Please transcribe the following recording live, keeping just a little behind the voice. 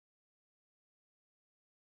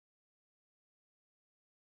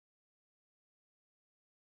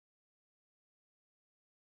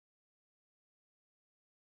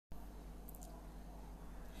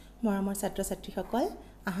মৰমৰ ছাত্ৰ ছাত্ৰীসকল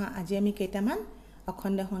আহা আজি আমি কেইটামান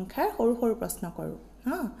অখণ্ড সংখ্যাৰ সৰু সৰু প্ৰশ্ন কৰোঁ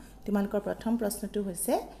হা তোমালোকৰ প্ৰথম প্ৰশ্নটো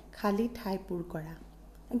হৈছে খালি ঠাই পূৰ কৰা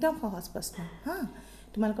একদম সহজ প্ৰশ্ন হা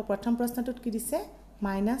তোমালোকৰ প্ৰথম প্ৰশ্নটোত কি দিছে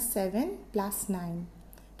 -7 + 9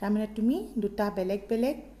 তাৰ মানে তুমি দুটা বেলেগ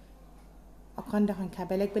বেলেগ অখণ্ড সংখ্যা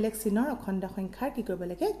বেলেগ বেলেগ চিনৰ অখণ্ড সংখ্যাৰ কি কৰিব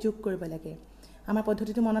লাগে যোগ কৰিব লাগে আমাৰ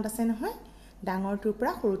পদ্ধতিটো মনত আছে নহয় ডাঙৰটোৰ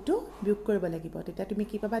পৰা সৰুটো বিয়োগ কৰিব লাগিব তেতিয়া তুমি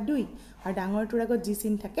কি পাবা 2 আৰু ডাঙৰটোৰ আগত যি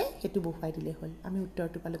চিন থাকে হেতু বহুৱাই দিলে হ'ল আমি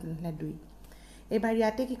উত্তৰটো পালো তেনেহলে 2 এবাৰ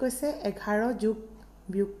ইয়াতে কি কৈছে 11 যোগ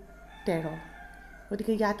বিয়োগ 13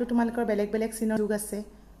 গতিকে ইয়াতো তোমালোকৰ বেলেগ বেলেগ চিনৰ যোগ আছে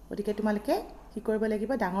গতিকে তোমালোকে কি কৰিব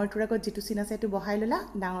লাগিব ডাঙৰটোৰ আগত যিটো চিন আছে হেতু বহাই ললা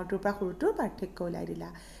ডাঙৰটোৰ পৰা সৰুটোৰ পাৰ্থক্য ওলাই দিলা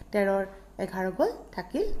 13 11 গল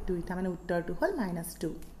থাকিল 2 তাৰ মানে উত্তৰটো হ'ল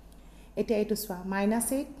 -2 এতিয়া এইটো চোৱা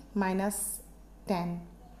 -8 -10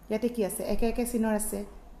 ইয়াতে কি আছে একে একে চিনৰ আছে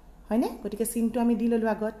হয়নে গতিকে চিনটো আমি দি ললো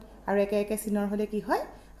আগত আৰু একে একে চিনৰ হলে কি হয়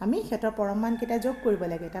আমি হেতৰ পৰমান কেটা যোগ কৰিব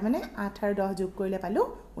লাগে তাৰ মানে 8 আৰু 10 যোগ কৰিলে পালো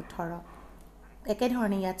 18 একে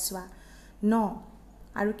ধৰণে ইয়াত চোৱা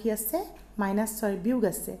 9 আৰু কি আছে -6 বিয়োগ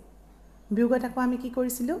আছে বিয়োগত আকৌ আমি কি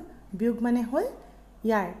কৰিছিলো বিয়োগ মানে হ'ল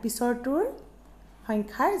ইয়াৰ পিছৰটোৰ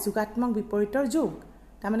সংখ্যাৰ যোগাত্মক বিপৰীতৰ যোগ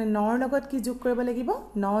তাৰ মানে 9 ৰ লগত কি যোগ কৰিব লাগিব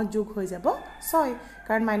 9 যোগ হৈ যাব 6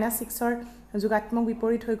 কাৰণ -6 ৰ যোগাত্মক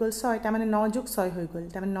বিপৰীত হৈ গল 6 তাৰ মানে 9 যোগ 6 হৈ গল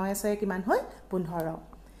তাৰ মানে 9 6 কিমান হ'ল 15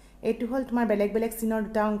 এইটো হ'ল তোমাৰ বেলেগ বেলেগ চিনৰ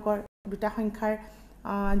দুটা অংকৰ দুটা সংখ্যাৰ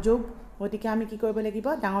যোগ গতিকে আমি কি কৰিব লাগিব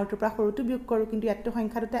ডাঙৰটোৰ পৰা সৰুটো বিয়োগ কৰো কিন্তু ইয়াতটো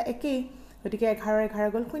সংখ্যা দুটা একেই গতিকে 11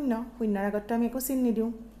 11 গল 0 0ৰ আগতটো আমি একো চিন নিদিও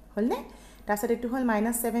হলনে তাৰছত এটো হ'ল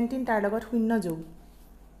 -17 তাৰ লগত 0 যোগ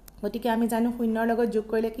গতিকে আমি জানো 0ৰ লগত যোগ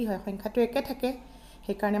কৰিলে কি হয় সংখ্যাটো একে থাকে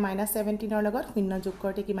সেইকাৰণে -17ৰ লগত 0 যোগ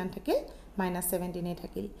কৰতে কিমান থাকিল -17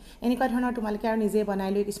 থাকিল এনেকুৱা ধৰণৰ তোমালোকে আৰু নিজে বনাই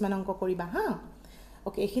লৈ কিছুমান অংক কৰিবা হা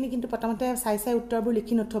ওকে এখিনি কিন্তু প্ৰথমতে চাই উত্তৰবোৰ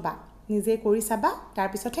লিখি নথবা নিজে কৰি চাবা তাৰ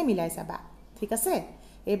পিছতহে মিলাই চাবা ঠিক আছে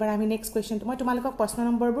এবাৰ আমি নেক্সট কোৱেশ্চনটো মই তোমালোকক প্ৰশ্ন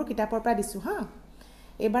নম্বৰবোৰ কিতাপৰ পৰা দিছো হা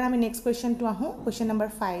এবাৰ আমি নেক্সট কোৱেশ্চনটো আহো কোৱেশ্চন নম্বৰ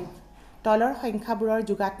 5 তলৰ সংখ্যাবোৰৰ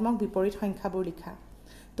যোগাত্মক বিপৰীত সংখ্যাবোৰ লিখা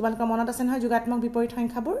তোমালোকৰ মনত আছে নহয় যোগাত্মক বিপৰীত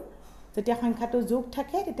সংখ্যাবোৰ যেতিয়া সংখ্যাটো যোগ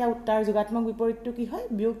থাকে তেতিয়া উত্তৰ যোগাত্মক বিপৰীতটো কি হয়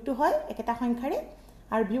বিয়োগটো হয় একেটা সংখ্যাৰে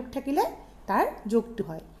আৰু বিয়োগ থাকিলে তাৰ যোগটো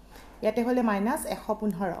হয় ইয়াতে হলে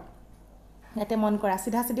 -115 ইয়াতে মন কৰা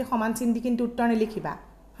সিধা সিধি সমান চিন দি কিন্তু উত্তৰ নিলিখিবা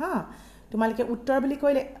হা তোমালোকে উত্তৰ বুলি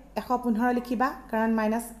কইলে 115 লিখিবা কাৰণ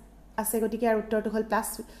মাইনাস আছে গতিকে আৰু উত্তৰটো হ'ল প্লাস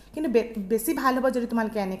কিন্তু বেছি ভাল হ'ব যদি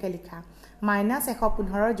তোমালোকে এনেকৈ লিখা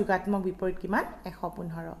 -115 যোগাত্মক বিপৰীত কিমান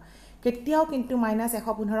 115 কেতিয়াও কিন্তু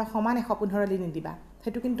 -115 সমান 115 লি নিদিবা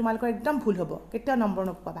হেতু কিন্তু তোমালোকৰ একদম ভুল হ'ব কেতিয়াও নম্বৰ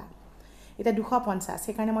নপাবা এটা 250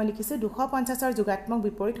 সেইকাৰণে মই লিখিছো 250 ৰ যোগাত্মক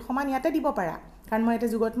বিপৰীত সমান ইয়াতে দিব পাৰা কাৰণ মই এটা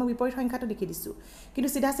যোগাত্মক বিপৰীত সংখ্যাটো লিখি দিছো কিন্তু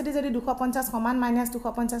সিধা সিধি যদি 250 সমান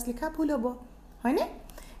 -250 লিখা ভুল হ'ব হয়নে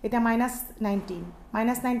এটা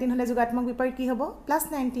 -19 হলে যোগাত্মক বিপৰীত কি হ'ব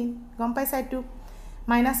 +19 গম পাইছা এটো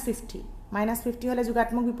 -50 হলে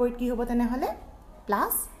যোগাত্মক বিপৰীত কি হ'ব তেনে হলে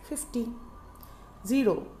 +50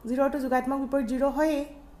 0 টো যোগাত্মক বিপৰীত 0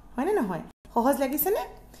 হয়নে নহয় সহজ লাগিছে নে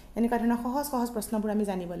এনেকুৱা ধৰণৰ সহজ প্ৰশ্নবোৰ আমি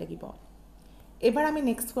জানিব লাগিব এবাৰ আমি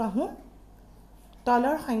নেক্সট আহো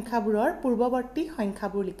তলৰ সংখ্যাবোৰৰ পূৰ্বৱৰ্তী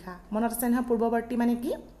সংখ্যাবোৰ লিখা মনত আছে নহয় পূৰ্বৱৰ্তী মানে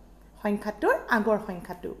কি সংখ্যাটোৰ আগৰ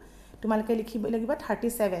সংখ্যাটো তোমালোকে লিখিব লাগিব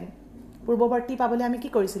 37 পূৰ্বৱৰ্তী পাবলৈ আমি কি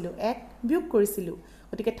কৰিছিলো এক বিয়োগ কৰিছিলো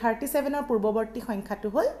গতিকে 37 ৰ পূৰ্বৱৰ্তী সংখ্যাটো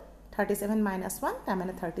হ'ল 37 - 1 তাৰ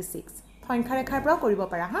মানে 36 সংখ্যা ৰেখাৰ পৰা কৰিব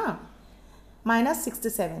পাৰা হা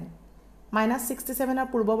 -67 -67 ৰ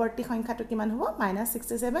পূৰ্বৱৰ্তী সংখ্যাটো কিমান হ'ব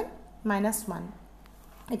 -67 - 1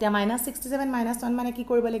 এতিয়া -67 - 1 মানে কি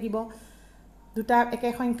কৰিব লাগিব দুটা একে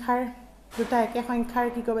সংখ্যাৰ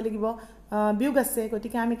কি কৰিব লাগিব বিয়োগ আছে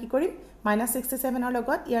গতিকে আমি কি কৰিম -67 ৰ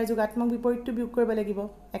লগত ইয়াৰ যোগাত্মক বিপৰীতটো বিয়োগ কৰিব লাগিব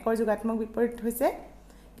একৰ যোগাত্মক বিপৰীত হৈছে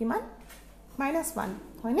কিমান -1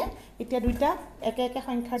 হয়নে এতিয়া দুটা একে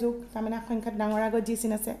সংখ্যাৰ যোগ তাৰ মানে সংখ্যাটো ডাঙৰ আগত যি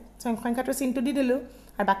চিন আছে সংখ্যাটোৰ চিনটো দি দিলো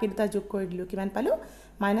আৰু বাকি দুটা যোগ কৰি দিলো কিমান পালো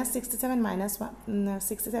 -67 - 1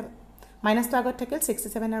 67 মাইনাসটো আগত থাকিল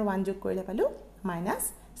 67 আৰু 1 যোগ কৰিলে পালো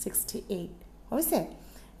 -68 হৈছে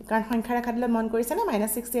কাৰণ সংখ্যা ৰেখা দিলে মন কৰিছে না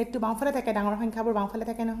 -68 টো বাওঁফালে থাকে ডাঙৰ সংখ্যাবোৰ বাওঁফালে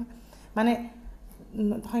থাকে নহয় মানে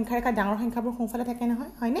সংখ্যা ৰেখা ডাঙৰ সংখ্যাবোৰ সোঁফালে থাকে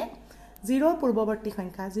নহয় হয়নে 0 পূৰ্বৱৰ্তী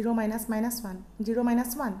সংখ্যা 0 - -1 0 -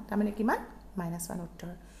 1 তাৰ মানে কিমান -1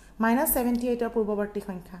 উত্তৰ -78 ৰ পূৰ্বৱৰ্তী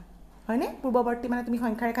সংখ্যা হয়নে পূৰ্বৱৰ্তী মানে তুমি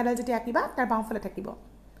সংখ্যা ৰেখাডাল যেতিয়া আঁকিবা তাৰ বাওঁফালে থাকিব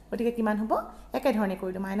গতিকে কিমান হ'ব একে ধৰণে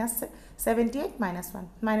কৰিলো -78 - 1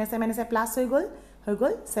 মাইনাসে প্লাস হৈ গল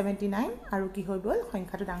 79 আৰু কি হৈ গল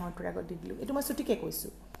সংখ্যাটো ডাঙৰটোৰ আগত দি দিলো এটো মই ছুটিকে কৈছো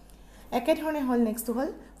একে ধৰণে হল নেক্সটটো হল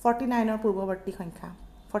 49 ৰ পূৰ্বৱৰ্তী সংখ্যা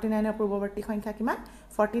 49 ৰ পূৰ্বৱৰ্তী সংখ্যা কিমান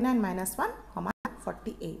 49 - 1 =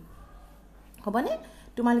 48 হবনে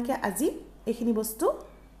তোমালোকে আজি এইখিনি বস্তু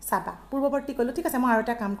চাবা পূৰ্বৱৰ্তী কলো ঠিক আছে মই আৰু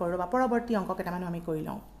এটা কাম কৰো ৰবা পৰৱৰ্তী অংক কেইটামান আমি কৰি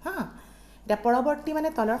লওঁ হা এটা পৰৱৰ্তী মানে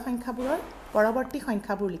তলৰ সংখ্যাবোৰৰ পৰৱৰ্তী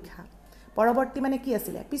সংখ্যাবোৰ লিখা পৰৱৰ্তী মানে কি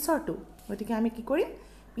আছিল পিছৰটো গতিকে আমি কি কৰিম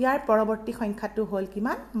ইয়াৰ পৰৱৰ্তী সংখ্যাটো হ'ল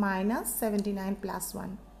কিমান -79 +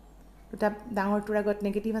 1 দুটা ডাঙৰটোৰ আগত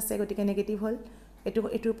নেগেটিভ আছে গতিকে নেগেটিভ হ'ল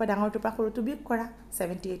এটোৰ পৰা ডাঙৰটোৰ পৰা সৰুটো বিয়োগ কৰা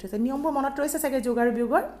 78 হৈছে নিয়মবোৰ মনত ৰৈছে চাগে যোগ আৰু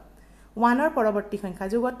বিয়োগৰ 1ৰ পৰৱৰ্তী সংখ্যা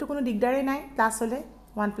যোগতটো কোনো দিগদাৰেই নাই প্লাস হলে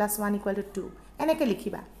 1 + 1 = 2 এনেকৈ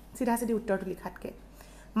লিখিবা সিধা সিধি উত্তৰটো লিখাতকে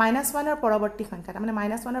 -1ৰ পৰৱৰ্তী সংখ্যা মানে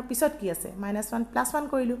 -1ৰ পিছত কি আছে -1 + 1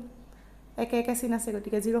 কৰিলো একে একে চিন আছে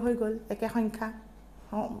গতিকে 0 হৈ গ'ল একে সংখ্যা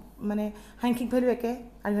মানে সাংখ্যিক ভ্যালু একে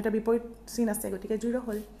আৰু এটা বিপৰীত চিন আছে গতিকে 0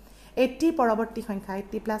 হ'ল 80 পৰৱৰ্তী সংখ্যা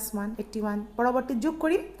 80 + 1 81 পৰৱৰ্তীত যোগ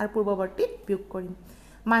কৰিম আৰু পূৰ্বৱৰ্তীত বিয়োগ কৰিম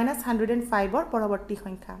 -105ৰ পৰৱৰ্তী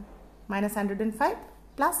সংখ্যা -105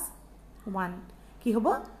 + 1 কি হ'ব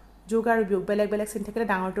যোগ আৰু বিয়োগ বেলেগ বেলেগ চিন থাকিলে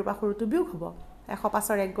ডাঙৰটোৰ পৰা সৰুটো বিয়োগ হ'ব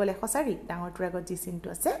 105ৰ 1 গ'ল 104 ডাঙৰটোৰ আগত যি চিনটো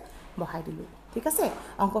আছে বহাই দিলো ঠিক আছে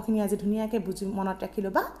অংকখিনি আজি ধুনীয়াকৈ বুজি মনত ৰাখি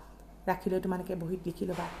ল'বা তোমালোকে বহিত লিখি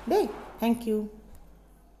ল'বা দেই থ্যাংক ইউ